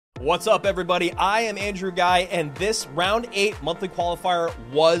What's up, everybody? I am Andrew Guy, and this round 8 monthly qualifier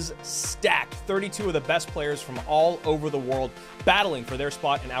was stacked. 32 of the best players from all over the world battling for their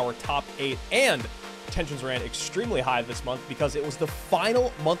spot in our top 8, and tensions ran extremely high this month because it was the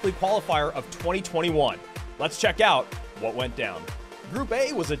final monthly qualifier of 2021. Let's check out what went down. Group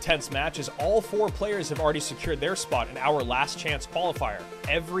A was a tense match as all 4 players have already secured their spot in our last chance qualifier.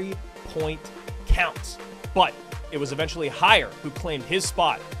 Every point counts, but it was eventually Higher who claimed his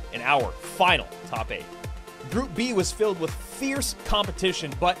spot in our final top 8. Group B was filled with fierce competition,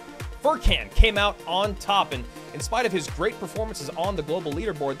 but Furkan came out on top, and in spite of his great performances on the global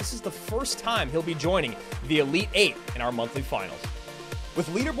leaderboard, this is the first time he'll be joining the Elite 8 in our monthly finals. With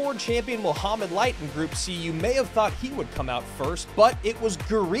leaderboard champion Mohamed Light in Group C, you may have thought he would come out first, but it was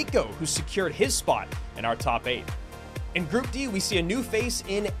Guriko who secured his spot in our top 8. In Group D, we see a new face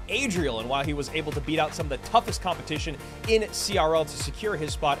in Adriel, and while he was able to beat out some of the toughest competition in CRL to secure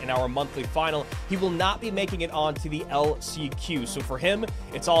his spot in our monthly final, he will not be making it on to the LCQ. So for him,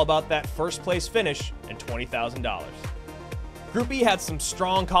 it's all about that first place finish and $20,000. Group E had some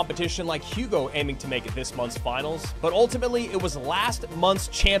strong competition, like Hugo aiming to make it this month's finals, but ultimately it was last month's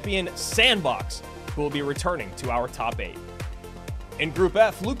champion Sandbox who will be returning to our top 8. In Group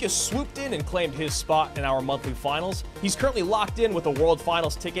F, Lucas swooped in and claimed his spot in our monthly finals. He's currently locked in with a World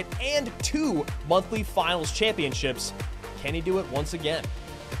Finals ticket and 2 monthly finals championships. Can he do it once again?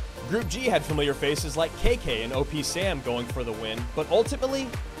 Group G had familiar faces like KK and OP Sam going for the win, but ultimately,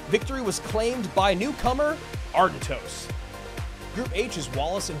 victory was claimed by newcomer Ardentos. Group H's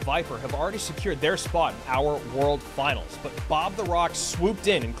Wallace and Viper have already secured their spot in our World Finals, but Bob the Rock swooped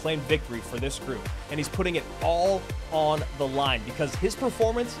in and claimed victory for this group, and he's putting it all on the line because his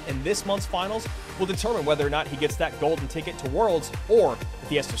performance in this month's finals will determine whether or not he gets that golden ticket to Worlds or if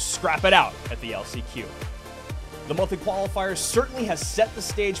he has to scrap it out at the LCQ. The monthly qualifier certainly has set the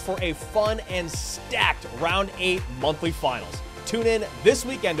stage for a fun and stacked round 8 monthly finals. Tune in this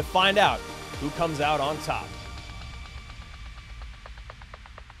weekend to find out who comes out on top.